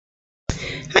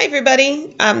Hi,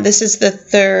 everybody. This is the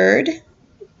third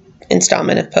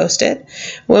installment of Post-it.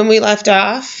 When we left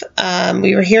off,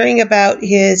 we were hearing about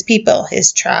his people,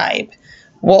 his tribe,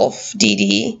 Wolf, Dee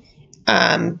Dee,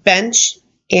 Bench,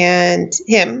 and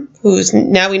him, who's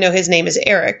now we know his name is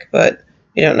Eric, but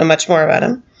we don't know much more about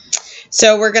him.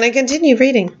 So we're going to continue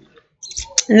reading.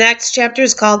 Next chapter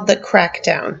is called The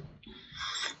Crackdown.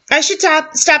 I should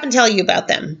stop and tell you about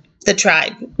them, the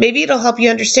tribe. Maybe it'll help you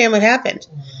understand what happened.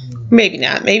 Maybe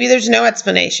not. Maybe there's no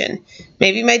explanation.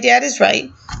 Maybe my dad is right,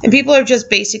 and people are just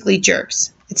basically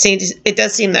jerks. It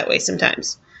does seem that way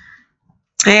sometimes.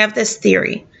 I have this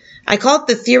theory. I call it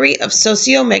the theory of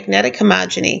sociomagnetic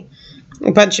homogeny.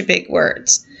 A bunch of big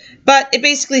words. But it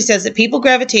basically says that people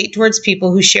gravitate towards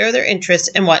people who share their interests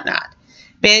and whatnot.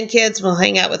 Band kids will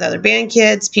hang out with other band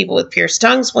kids. People with pierced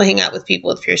tongues will hang out with people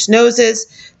with pierced noses.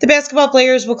 The basketball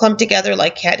players will clump together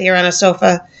like cat hair on a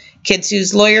sofa. Kids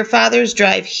whose lawyer fathers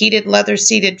drive heated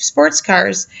leather-seated sports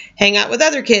cars hang out with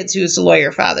other kids whose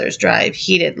lawyer fathers drive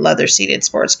heated leather-seated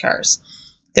sports cars.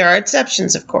 There are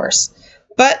exceptions, of course.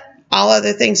 But all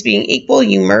other things being equal,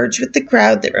 you merge with the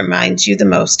crowd that reminds you the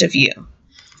most of you.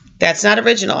 That's not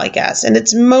original, I guess, and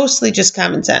it's mostly just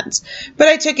common sense. But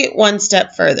I took it one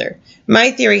step further.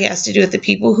 My theory has to do with the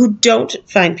people who don't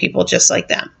find people just like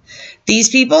them. These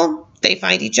people, they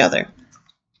find each other.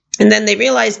 And then they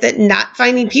realize that not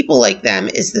finding people like them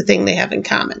is the thing they have in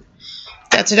common.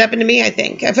 That's what happened to me, I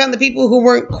think. I found the people who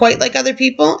weren't quite like other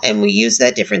people, and we used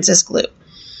that difference as glue.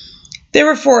 There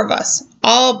were 4 of us,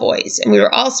 all boys, and we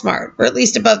were all smart, or at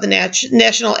least above the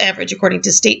national average according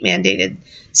to state-mandated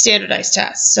standardized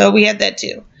tests. So we had that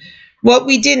too. What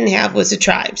we didn't have was a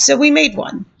tribe, so we made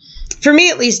one. For me,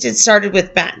 at least, it started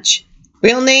with Bench.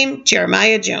 Real name,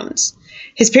 Jeremiah Jones.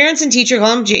 His parents and teacher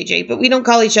call him JJ, but we don't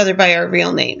call each other by our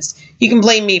real names. You can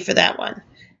blame me for that one.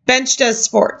 Bench does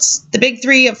sports, the big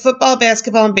 3 of football,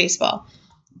 basketball, and baseball.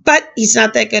 But he's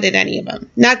not that good at any of them.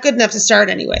 Not good enough to start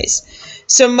anyways.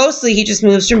 So mostly he just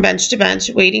moves from bench to bench,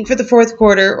 waiting for the 4th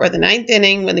quarter or the 9th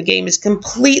inning when the game is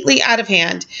completely out of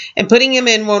hand, and putting him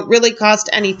in won't really cost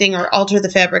anything or alter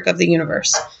the fabric of the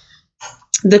universe.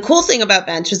 The cool thing about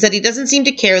Bench is that he doesn't seem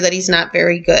to care that he's not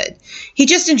very good. He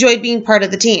just enjoyed being part of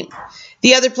the team.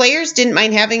 The other players didn't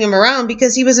mind having him around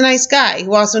because he was a nice guy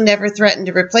who also never threatened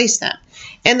to replace them.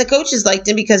 And the coaches liked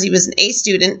him because he was an A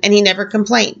student and he never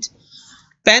complained.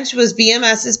 Bench was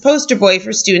BMS's poster boy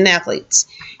for student athletes.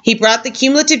 He brought the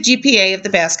cumulative GPA of the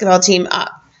basketball team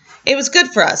up. It was good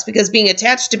for us because being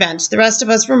attached to Bench, the rest of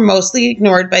us were mostly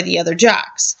ignored by the other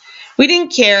jocks. We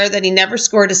didn't care that he never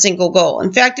scored a single goal.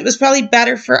 In fact, it was probably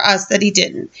better for us that he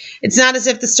didn't. It's not as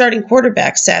if the starting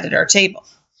quarterback sat at our table.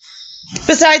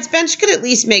 Besides, Bench could at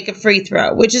least make a free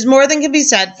throw, which is more than can be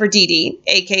said for Dee Dee,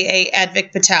 a.k.a.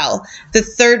 Advik Patel, the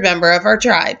 3rd member of our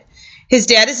tribe. His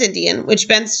dad is Indian, which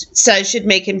Bench says should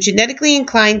make him genetically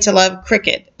inclined to love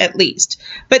cricket, at least.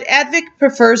 But Advik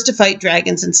prefers to fight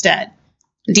dragons instead.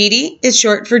 Dee Dee is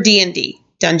short for D&D,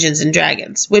 Dungeons and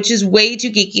Dragons, which is way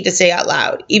too geeky to say out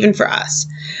loud, even for us.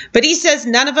 But he says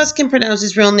none of us can pronounce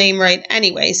his real name right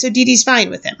anyway, so Dee Dee's fine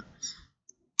with him.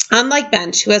 Unlike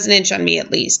Bench, who has an inch on me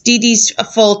at least, Dee Dee's a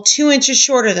full 2 inches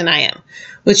shorter than I am,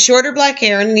 with shorter black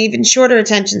hair and an even shorter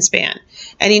attention span.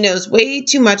 And he knows way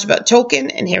too much about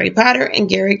Tolkien and Harry Potter and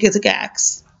Gary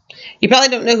Gygax. You probably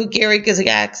don't know who Gary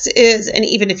Gygax is, and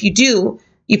even if you do,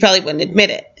 you probably wouldn't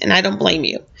admit it, and I don't blame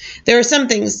you. There are some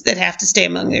things that have to stay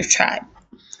among their tribe.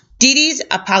 Dee Dee's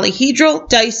a polyhedral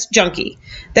dice junkie.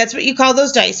 That's what you call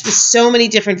those dice with so many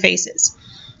different faces.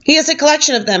 He has a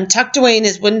collection of them tucked away in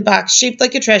his wooden box shaped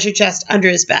like a treasure chest under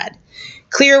his bed.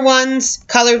 Clear ones,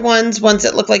 colored ones, ones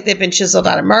that look like they've been chiseled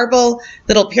out of marble,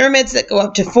 little pyramids that go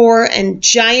up to 4, and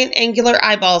giant angular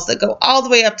eyeballs that go all the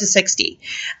way up to 60.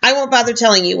 I won't bother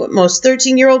telling you what most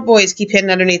 13-year-old boys keep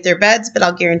hidden underneath their beds, but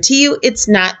I'll guarantee you it's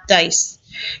not dice.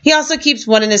 He also keeps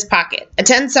one in his pocket, a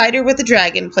 10-sider with a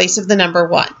dragon in place of the number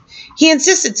 1. He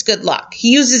insists it's good luck.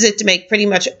 He uses it to make pretty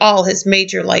much all his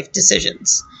major life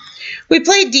decisions. We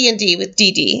played D&D with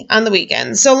Dee Dee on the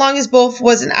weekends, so long as Wolf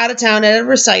wasn't out of town at a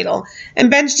recital,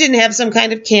 and Bench didn't have some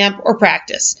kind of camp or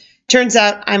practice. Turns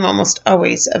out I'm almost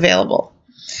always available.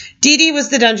 Dee Dee was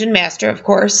the dungeon master, of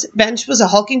course. Bench was a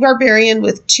hulking barbarian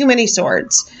with too many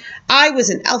swords. I was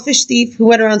an elfish thief who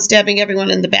went around stabbing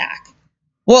everyone in the back.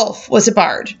 Wolf was a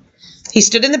bard. He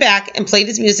stood in the back and played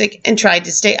his music and tried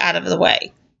to stay out of the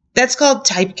way. That's called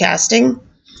typecasting.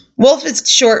 Wolf is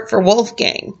short for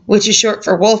Wolfgang, which is short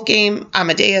for Wolfgang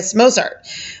Amadeus Mozart,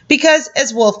 because,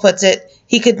 as Wolf puts it,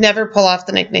 he could never pull off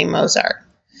the nickname Mozart.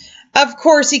 Of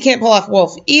course, he can't pull off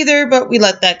Wolf either, but we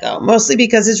let that go, mostly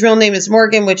because his real name is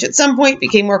Morgan, which at some point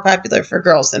became more popular for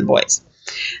girls than boys.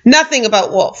 Nothing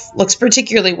about Wolf looks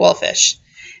particularly wolfish.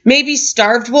 Maybe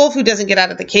starved Wolf who doesn't get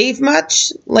out of the cave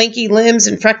much, lanky limbs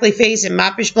and freckly face and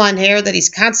moppish blonde hair that he's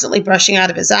constantly brushing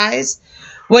out of his eyes.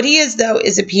 What he is, though,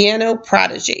 is a piano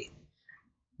prodigy.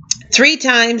 3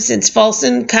 times since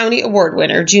Folsom County Award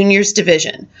winner, Juniors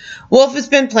Division. Wolf has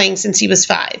been playing since he was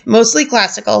 5, mostly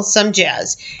classical, some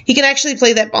jazz. He can actually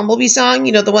play that Bumblebee song,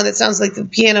 the one that sounds like the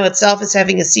piano itself is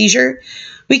having a seizure.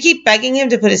 We keep begging him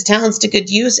to put his talents to good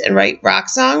use and write rock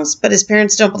songs, but his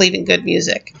parents don't believe in good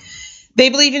music. They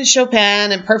believe in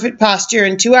Chopin and perfect posture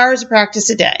and 2 hours of practice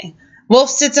a day. Wolf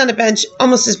sits on a bench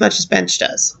almost as much as Bench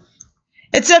does.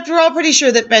 Except we're all pretty sure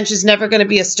that Bench is never going to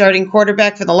be a starting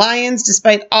quarterback for the Lions,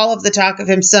 despite all of the talk of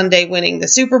him someday winning the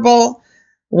Super Bowl.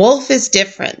 Wolf is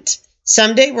different.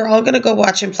 Someday we're all going to go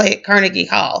watch him play at Carnegie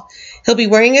Hall. He'll be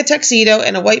wearing a tuxedo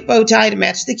and a white bow tie to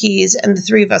match the keys, and the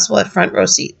 3 of us will have front row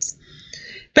seats.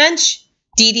 Bench,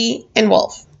 Dee Dee, and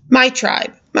Wolf. My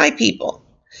tribe. My people.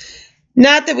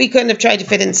 Not that we couldn't have tried to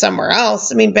fit in somewhere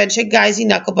else. Bench had guys he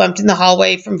knuckle-bumped in the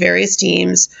hallway from various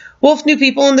teams. Wolf knew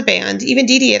people in the band. Even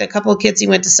Dee Dee had a couple of kids he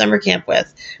went to summer camp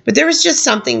with. But there was just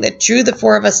something that drew the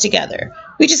 4 of us together.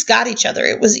 We just got each other.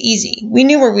 It was easy. We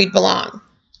knew where we'd belong.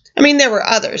 There were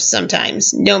others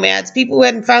sometimes. Nomads, people who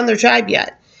hadn't found their tribe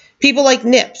yet. People like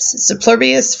Nips,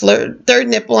 Suplurious, third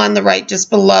nipple on the right just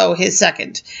below his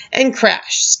second. And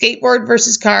Crash, skateboard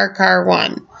versus car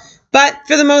won. But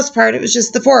for the most part, it was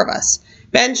just the 4 of us.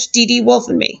 Bench, Dee Dee, Wolf,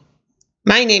 and me.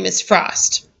 My name is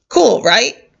Frost. Cool,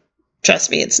 right? Trust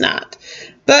me, it's not.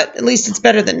 But at least it's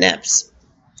better than Nips.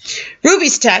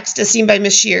 Ruby's text, as seen by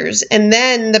Miss Shears, and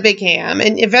then the Big Ham,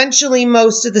 and eventually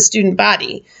most of the student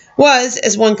body, was,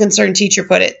 as one concerned teacher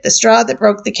put it, the straw that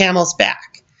broke the camel's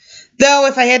back. Though,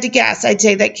 if I had to guess, I'd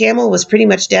say that camel was pretty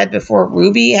much dead before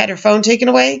Ruby had her phone taken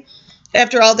away.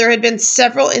 After all, there had been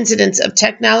several incidents of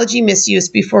technology misuse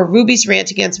before Ruby's rant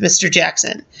against Mr.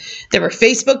 Jackson. There were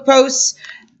Facebook posts,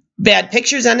 bad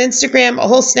pictures on Instagram, a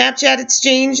whole Snapchat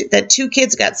exchange that 2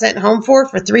 kids got sent home for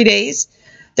 3 days.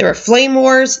 There were flame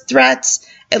wars, threats,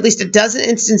 at least a dozen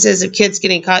instances of kids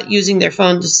getting caught using their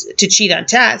phones to cheat on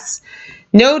tests.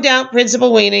 No doubt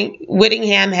Principal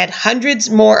Whittingham had hundreds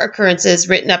more occurrences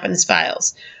written up in his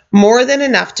files, more than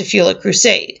enough to fuel a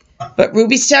crusade. But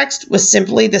Ruby's text was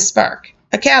simply the spark,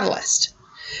 a catalyst.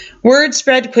 Word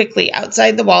spread quickly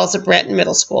outside the walls of Bretton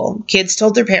Middle School. Kids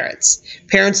told their parents.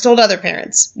 Parents told other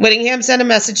parents. Whittingham sent a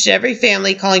message to every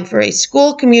family calling for a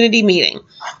school community meeting.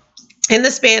 In the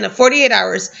span of 48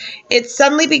 hours, it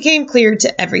suddenly became clear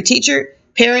to every teacher,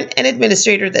 parent, and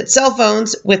administrator that cell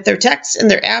phones, with their texts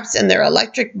and their apps and their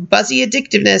electric buzzy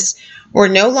addictiveness, were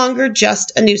no longer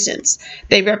just a nuisance.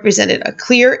 They represented a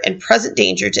clear and present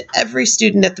danger to every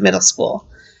student at the middle school.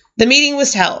 The meeting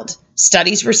was held.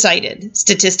 Studies were cited.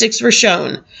 Statistics were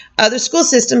shown. Other school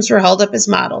systems were held up as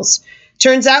models.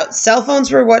 Turns out cell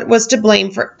phones were what was to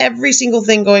blame for every single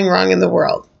thing going wrong in the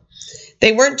world.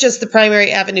 They weren't just the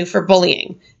primary avenue for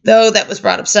bullying, though that was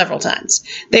brought up several times.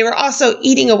 They were also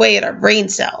eating away at our brain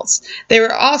cells. They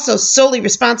were also solely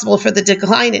responsible for the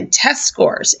decline in test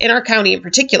scores, in our county in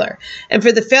particular, and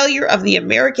for the failure of the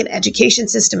American education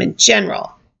system in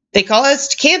general. They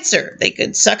caused cancer. They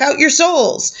could suck out your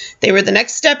souls. They were the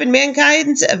next step in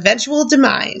mankind's eventual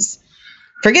demise.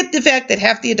 Forget the fact that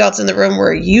half the adults in the room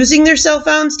were using their cell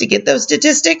phones to get those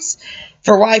statistics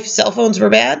for why cell phones were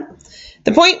bad.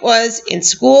 The point was, in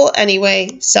school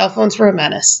anyway, cell phones were a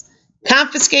menace.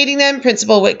 Confiscating them,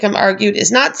 Principal Whitcomb argued,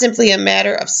 is not simply a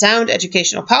matter of sound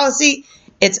educational policy,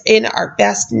 it's in our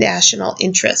best national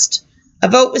interest. A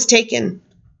vote was taken.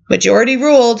 Majority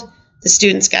ruled. The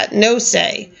students got no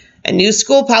say. A new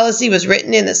school policy was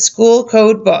written in the school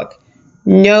code book.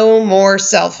 No more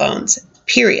cell phones.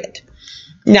 Period.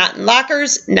 Not in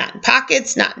lockers, not in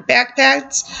pockets, not in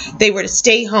backpacks. They were to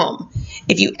stay home.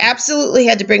 If you absolutely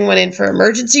had to bring one in for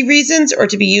emergency reasons or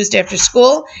to be used after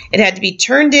school, it had to be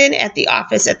turned in at the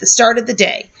office at the start of the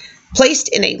day, placed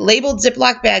in a labeled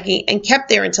Ziploc baggie, and kept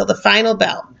there until the final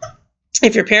bell.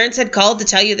 If your parents had called to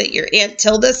tell you that your Aunt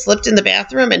Tilda slipped in the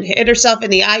bathroom and hit herself in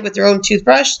the eye with her own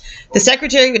toothbrush, the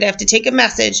secretary would have to take a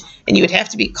message and you would have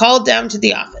to be called down to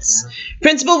the office.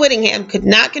 Principal Whittingham could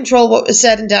not control what was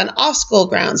said and done off school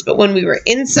grounds, but when we were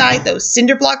inside those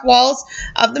cinder block walls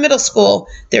of the middle school,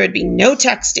 there would be no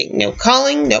texting, no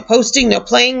calling, no posting, no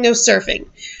playing, no surfing.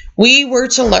 We were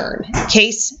to learn.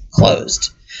 Case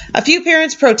closed. A few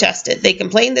parents protested. They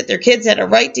complained that their kids had a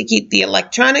right to keep the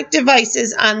electronic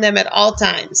devices on them at all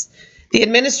times. The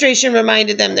administration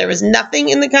reminded them there was nothing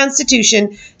in the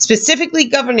Constitution specifically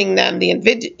governing them the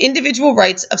individual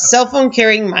rights of cell phone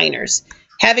carrying minors.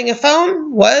 Having a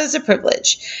phone was a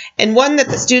privilege, and one that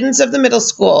the students of the middle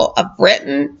school of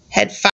Bretton had